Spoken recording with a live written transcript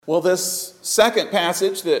Well, this second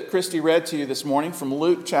passage that Christy read to you this morning from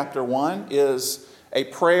Luke chapter 1 is a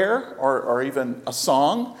prayer or even a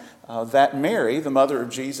song that Mary, the mother of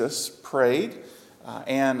Jesus, prayed.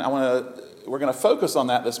 And we're going to focus on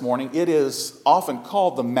that this morning. It is often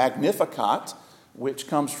called the Magnificat, which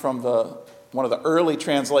comes from one of the early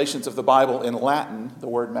translations of the Bible in Latin. The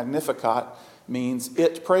word Magnificat means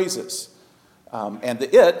it praises. And the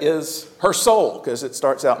it is her soul, because it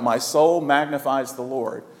starts out, my soul magnifies the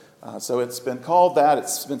Lord. So it's been called that.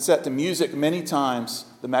 It's been set to music many times,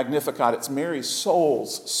 the Magnificat. It's Mary's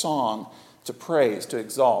soul's song to praise, to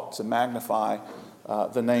exalt, to magnify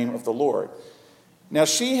the name of the Lord. Now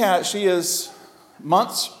she is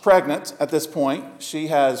months pregnant at this point. She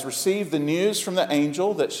has received the news from the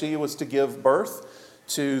angel that she was to give birth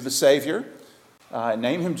to the Savior,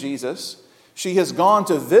 name him Jesus. She has gone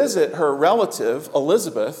to visit her relative,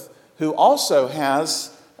 Elizabeth, who also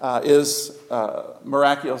is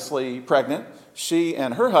miraculously pregnant. She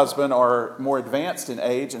and her husband are more advanced in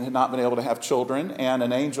age and had not been able to have children. And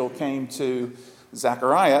an angel came to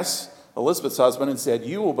Zacharias, Elizabeth's husband, and said,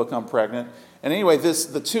 "You will become pregnant." And anyway,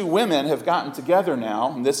 the two women have gotten together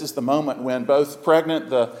now, and this is the moment when both pregnant,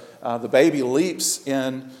 the baby leaps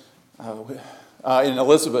in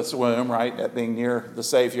Elizabeth's womb, right, at being near the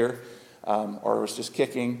Savior. Or was just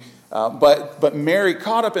kicking. But Mary,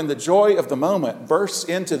 caught up in the joy of the moment, bursts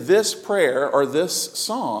into this prayer or this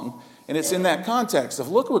song. And it's in that context of,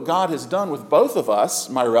 look what God has done with both of us,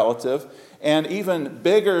 my relative, and even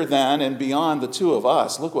bigger than and beyond the two of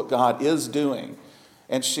us. Look what God is doing.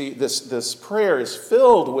 And this prayer is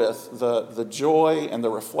filled with the joy and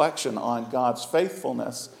the reflection on God's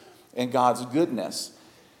faithfulness and God's goodness.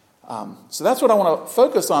 So that's what I want to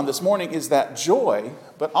focus on this morning, is that joy,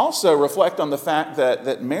 but also reflect on the fact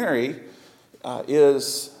that Mary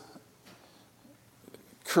is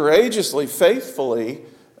courageously, faithfully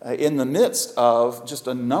in the midst of just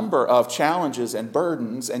a number of challenges and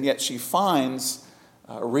burdens, and yet she finds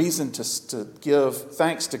a reason to give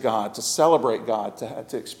thanks to God, to celebrate God,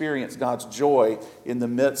 to experience God's joy in the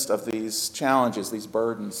midst of these challenges, these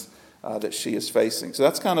burdens that she is facing. So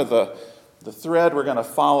that's kind of the thread we're going to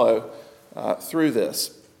follow through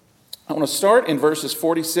this. I want to start in verses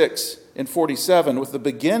 46 and 47 with the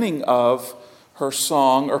beginning of her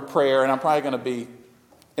song or prayer, and I'm probably going to be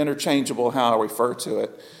interchangeable how I refer to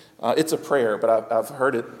it. It's a prayer, but I've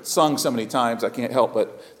heard it sung so many times I can't help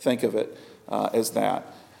but think of it as that.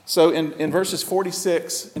 So in verses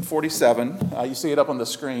 46 and 47, you see it up on the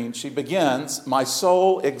screen, she begins, "My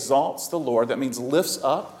soul exalts the Lord." That means lifts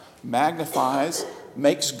up, magnifies,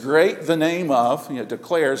 makes great the name of,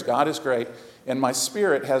 declares God is great. "And my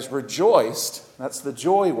spirit has rejoiced," that's the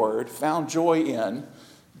joy word, found joy in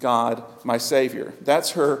God, my Savior.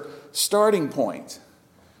 That's her starting point,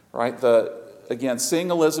 right? Again,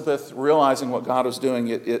 seeing Elizabeth, realizing what God was doing,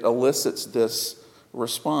 it elicits this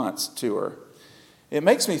response to her. It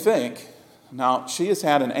makes me think, now she has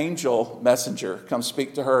had an angel messenger come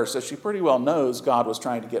speak to her, so she pretty well knows God was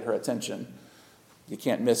trying to get her attention. You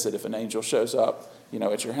can't miss it if an angel shows up,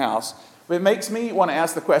 at your house. But it makes me want to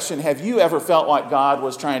ask the question, have you ever felt like God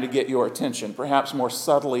was trying to get your attention, perhaps more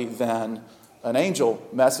subtly than an angel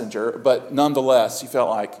messenger, but nonetheless, you feel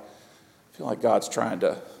like God's trying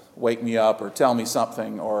to wake me up or tell me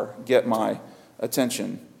something or get my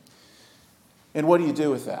attention? And what do you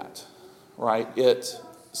do with that, right?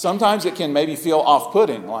 Sometimes it can maybe feel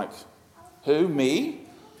off-putting, like, who, me?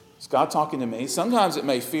 Is God talking to me? Sometimes it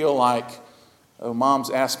may feel like, oh, Mom's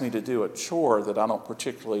asked me to do a chore that I don't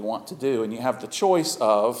particularly want to do. And you have the choice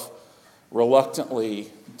of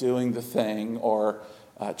reluctantly doing the thing or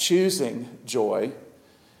choosing joy.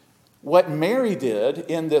 What Mary did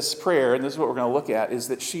in this prayer, and this is what we're going to look at, is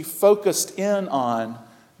that she focused in on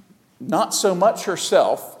not so much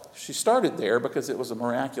herself. She started there because it was a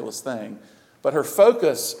miraculous thing. But her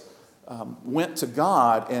focus went to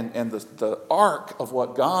God and the arc of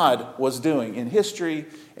what God was doing in history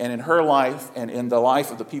and in her life and in the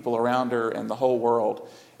life of the people around her and the whole world.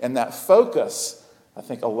 And that focus, I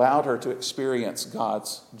think, allowed her to experience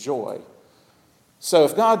God's joy. So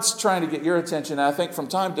if God's trying to get your attention, I think from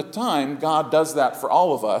time to time, God does that for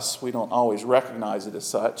all of us. We don't always recognize it as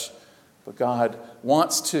such, but God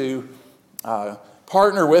wants to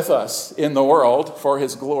partner with us in the world for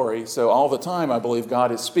His glory. So all the time, I believe God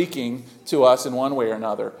is speaking to us in one way or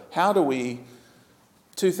another. How do we,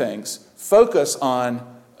 two things, focus on,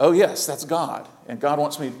 oh yes, that's God, and God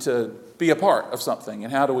wants me to be a part of something.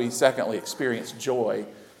 And how do we, secondly, experience joy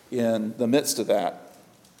in the midst of that?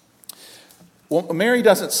 Well, Mary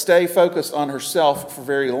doesn't stay focused on herself for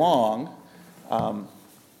very long.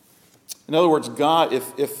 In other words, God,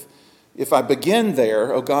 if if I begin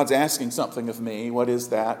there, oh, God's asking something of me, what is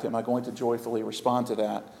that? Am I going to joyfully respond to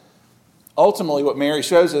that? Ultimately, what Mary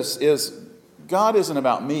shows us is God isn't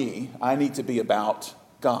about me. I need to be about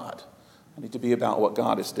God. I need to be about what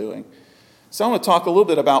God is doing. So I want to talk a little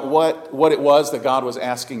bit about what it was that God was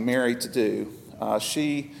asking Mary to do.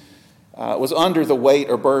 She was under the weight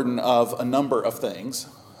or burden of a number of things.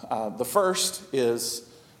 The first is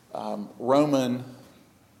Roman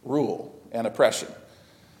rule and oppression.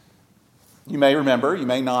 You may remember, you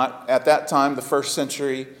may not, at that time, the first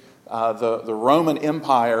century, the Roman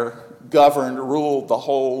Empire governed, ruled the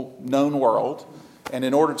whole known world. And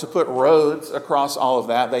in order to put roads across all of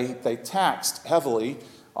that, they taxed heavily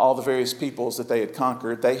all the various peoples that they had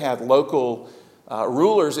conquered. They had local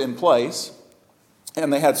rulers in place,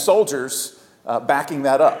 and they had soldiers backing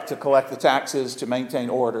that up to collect the taxes, to maintain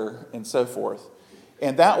order, and so forth.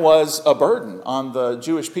 And that was a burden on the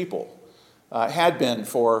Jewish people. Had been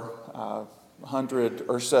for 100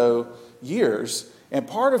 or so years. And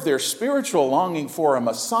part of their spiritual longing for a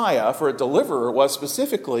Messiah, for a deliverer, was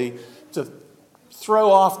specifically to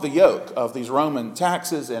throw off the yoke of these Roman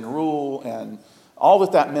taxes and rule and all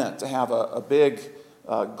that meant, to have a big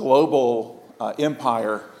global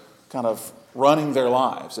empire kind of running their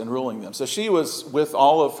lives and ruling them. So she was with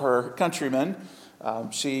all of her countrymen.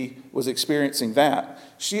 She was experiencing that.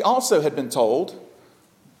 She also had been told,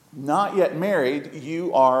 not yet married,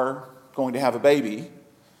 you are going to have a baby.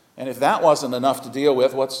 And if that wasn't enough to deal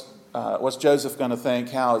with, what's Joseph going to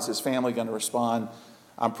think? How is his family going to respond?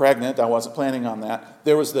 I'm pregnant. I wasn't planning on that.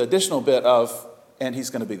 There was the additional bit of, and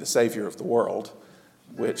he's going to be the Savior of the world,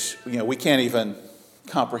 which, we can't even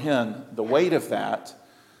comprehend the weight of that.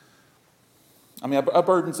 I mean, a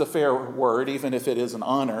burden's a fair word, even if it is an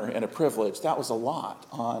honor and a privilege. That was a lot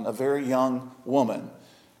on a very young woman,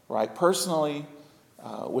 right? Personally,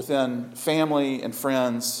 within family and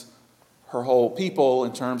friends, her whole people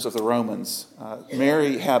in terms of the Romans.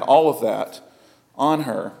 Mary had all of that on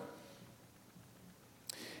her.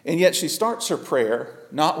 And yet she starts her prayer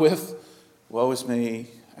not with, woe is me,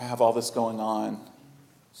 I have all this going on,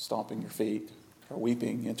 stomping your feet or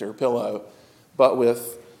weeping into her pillow, but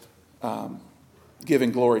with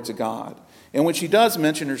giving glory to God. And when she does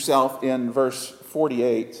mention herself in verse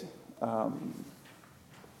 48,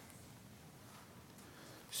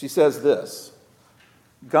 she says this: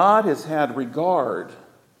 God has had regard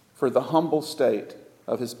for the humble state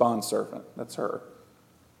of his bondservant. That's her.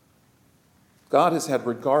 God has had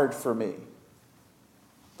regard for me,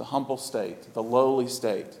 the humble state, the lowly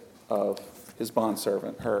state of his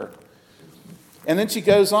bondservant, her. And then she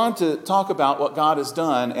goes on to talk about what God has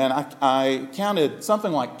done, and I counted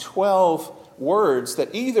something like 12 words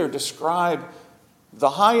that either describe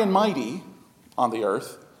the high and mighty on the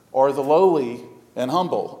earth or the lowly and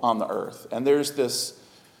humble on the earth. And there's this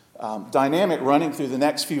dynamic running through the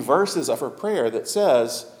next few verses of her prayer that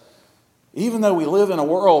says, even though we live in a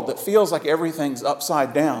world that feels like everything's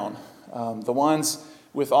upside down, the ones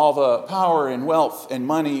with all the power and wealth and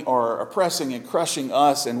money are oppressing and crushing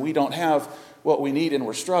us, and we don't have what we need and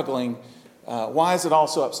we're struggling, why is it all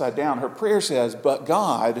so upside down? Her prayer says, but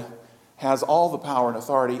God has all the power and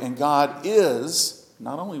authority, and God is,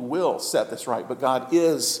 not only will set this right, but God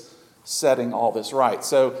is setting all this right.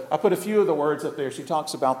 So I put a few of the words up there. She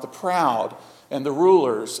talks about the proud and the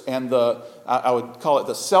rulers and I would call it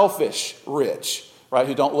the selfish rich, right,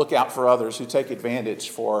 who don't look out for others, who take advantage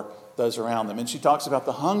for those around them. And she talks about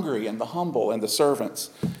the hungry and the humble and the servants.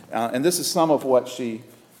 And this is some of what she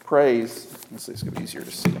prays. Let's see, it's going to be easier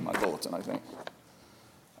to see in my bulletin, I think.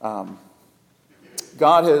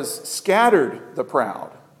 God has scattered the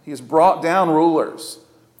proud. He has brought down rulers.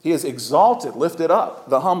 He has exalted, lifted up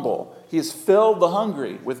the humble. He has filled the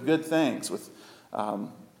hungry with good things,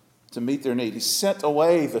 to meet their need. He's sent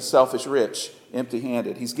away the selfish rich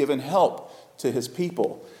empty-handed. He's given help to his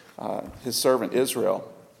people, his servant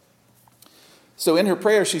Israel. So in her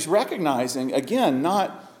prayer, she's recognizing, again,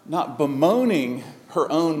 not bemoaning her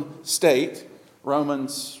own state,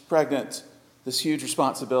 Romans, pregnant, this huge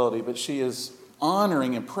responsibility, but she is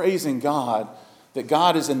honoring and praising God, that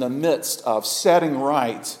God is in the midst of setting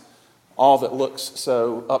right all that looks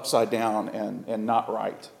so upside down and not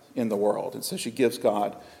right in the world. And so she gives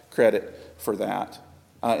God credit for that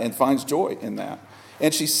and finds joy in that.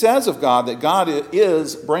 And she says of God that God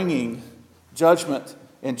is bringing judgment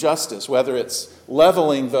and justice, whether it's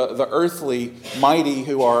leveling the earthly mighty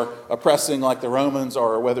who are oppressing like the Romans,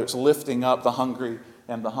 or whether it's lifting up the hungry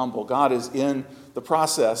and the humble. God is in the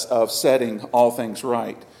process of setting all things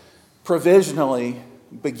right. Provisionally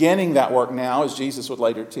beginning that work now, as Jesus would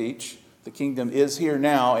later teach. The kingdom is here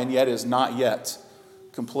now and yet is not yet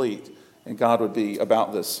complete. And God would be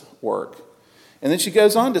about this work. And then she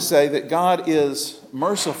goes on to say that God is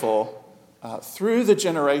merciful through the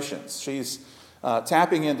generations. She's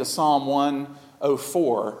tapping into Psalm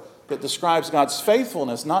 104 that describes God's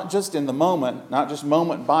faithfulness, not just in the moment, not just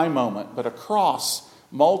moment by moment, but across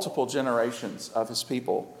multiple generations of his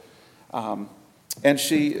people. And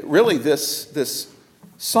she really, this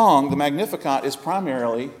song, the Magnificat, is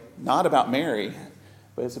primarily not about Mary,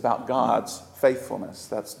 but it's about God's faithfulness.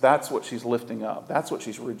 That's what she's lifting up. That's what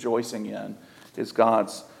she's rejoicing in, is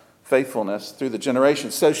God's faithfulness through the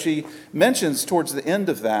generations. So she mentions towards the end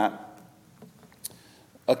of that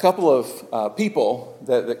a couple of people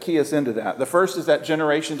that key us into that. The first is that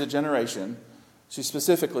generation to generation. She's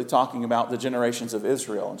specifically talking about the generations of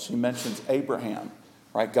Israel, and she mentions Abraham.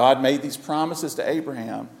 Right? God made these promises to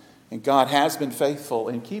Abraham, and God has been faithful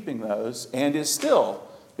in keeping those and is still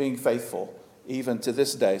being faithful even to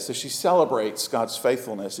this day. So she celebrates God's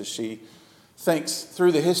faithfulness as she thinks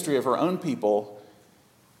through the history of her own people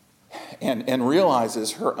and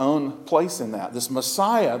realizes her own place in that. This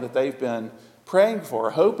Messiah that they've been praying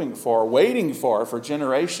for, hoping for, waiting for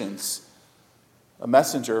generations. A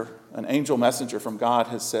messenger, an angel messenger from God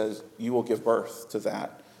has said, you will give birth to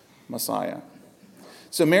that Messiah.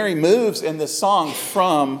 So Mary moves in this song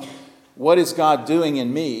from what is God doing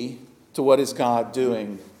in me to what is God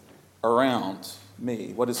doing around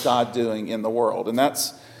me? What is God doing in the world? And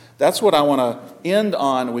that's what I want to end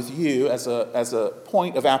on with you as a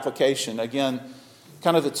point of application. Again,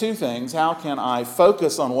 kind of the two things. How can I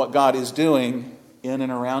focus on what God is doing in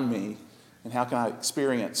and around me? And how can I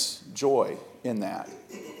experience joy in that?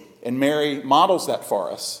 And Mary models that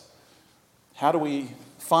for us. How do we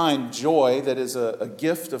find joy that is a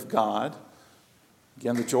gift of God?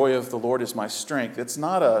 Again, the joy of the Lord is my strength. It's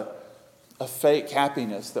not a fake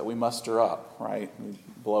happiness that we muster up, right? We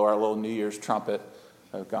blow our little New Year's trumpet.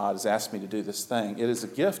 Oh, God has asked me to do this thing. It is a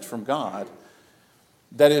gift from God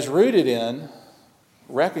that is rooted in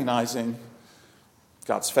recognizing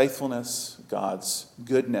God's faithfulness, God's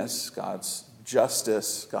goodness, God's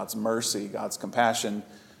justice, God's mercy, God's compassion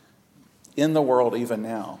in the world even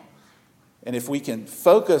now. And if we can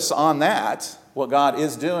focus on that, what God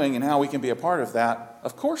is doing and how we can be a part of that,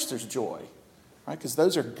 of course there's joy, right? Because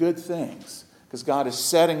those are good things. Because God is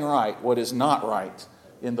setting right what is not right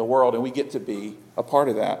in the world, and we get to be a part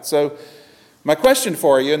of that. So my question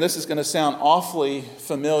for you, and this is going to sound awfully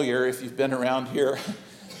familiar if you've been around here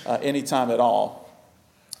any time at all.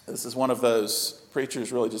 This is one of those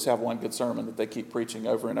preachers really just have one good sermon that they keep preaching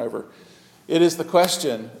over and over. It is the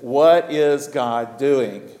question, what is God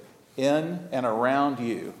doing in and around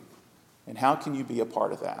you? And how can you be a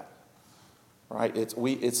part of that? Right?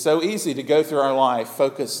 It's so easy to go through our life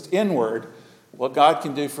focused inward. What God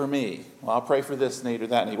can do for me. Well, I'll pray for this need or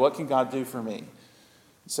that need. What can God do for me?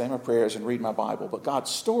 Say my prayers and read my Bible. But God's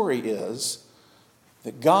story is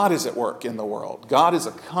that God is at work in the world. God is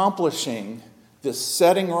accomplishing this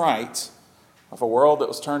setting right of a world that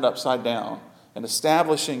was turned upside down and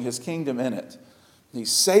establishing his kingdom in it.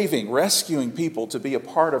 He's saving, rescuing people to be a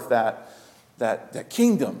part of that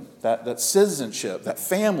kingdom, that citizenship, that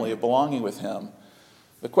family of belonging with him.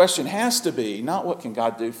 The question has to be not what can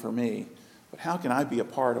God do for me, but how can I be a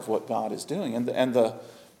part of what God is doing? And the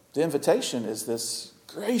invitation is this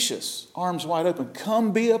gracious, arms wide open,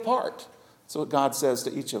 come be a part. That's what God says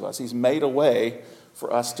to each of us. He's made a way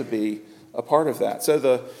for us to be a part of that.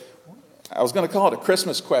 So I was going to call it a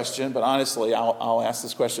Christmas question, but honestly, I'll ask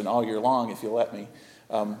this question all year long if you'll let me.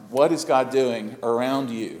 What is God doing around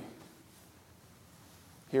you?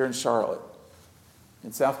 Here in Charlotte,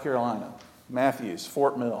 in South Carolina, Matthews,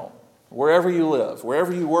 Fort Mill, wherever you live,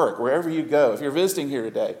 wherever you work, wherever you go, if you're visiting here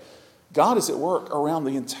today, God is at work around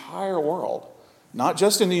the entire world, not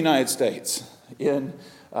just in the United States, in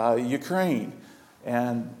Ukraine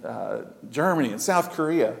and Germany and South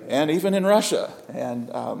Korea and even in Russia and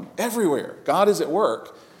everywhere. God is at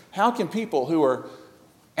work. How can people who are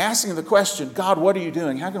asking the question, God, what are you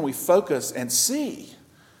doing? How can we focus and see?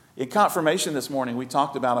 In confirmation this morning, we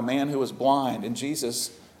talked about a man who was blind, and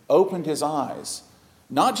Jesus opened his eyes,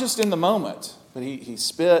 not just in the moment, but he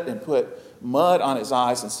spit and put mud on his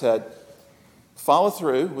eyes and said, follow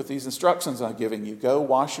through with these instructions I'm giving you. Go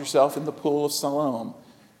wash yourself in the pool of Siloam.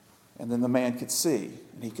 And then the man could see,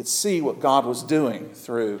 and he could see what God was doing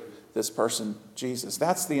through this person, Jesus.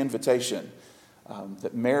 That's the invitation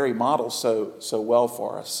that Mary models so well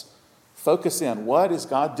for us. Focus in, what is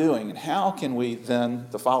God doing? And how can we then,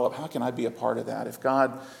 the follow-up, how can I be a part of that? If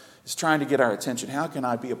God is trying to get our attention, how can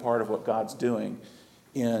I be a part of what God's doing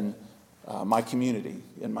in my community,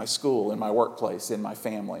 in my school, in my workplace, in my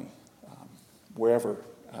family, wherever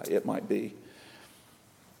it might be?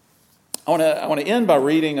 I want to end by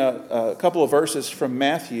reading a couple of verses from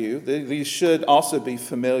Matthew. These should also be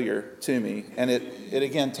familiar to me. And it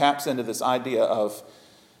again taps into this idea of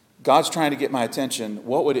God's trying to get my attention.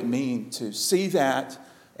 What would it mean to see that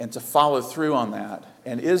and to follow through on that?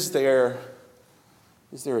 And is there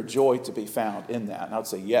a joy to be found in that? And I would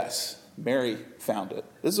say yes. Mary found it.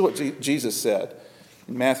 This is what Jesus said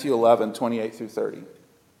in Matthew 11, 28 through 30.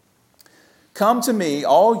 Come to me,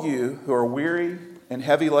 all you who are weary and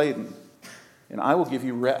heavy laden, and I will give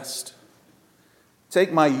you rest.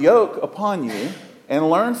 Take my yoke upon you and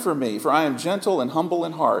learn from me, for I am gentle and humble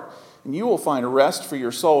in heart, and you will find rest for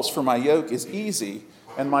your souls, for my yoke is easy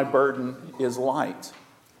and my burden is light.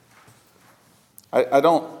 I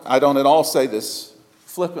don't at all say this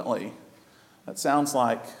flippantly. That sounds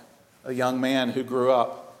like a young man who grew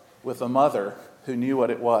up with a mother who knew what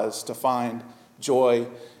it was to find joy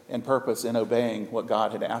and purpose in obeying what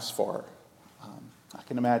God had asked for. I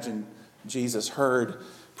can imagine Jesus heard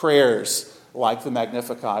prayers like the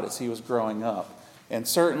Magnificat as he was growing up. And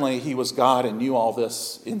certainly he was God and knew all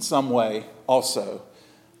this in some way also.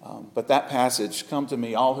 But that passage, come to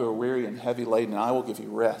me, all who are weary and heavy laden, and I will give you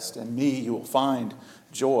rest. And me, you will find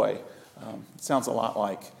joy. It sounds a lot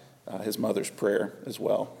like his mother's prayer as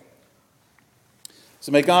well.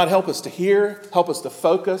 So may God help us to hear, help us to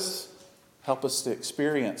focus, help us to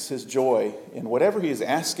experience his joy in whatever he is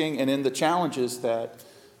asking and in the challenges that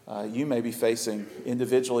you may be facing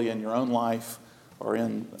individually in your own life or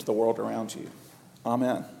in the world around you.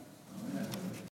 Amen.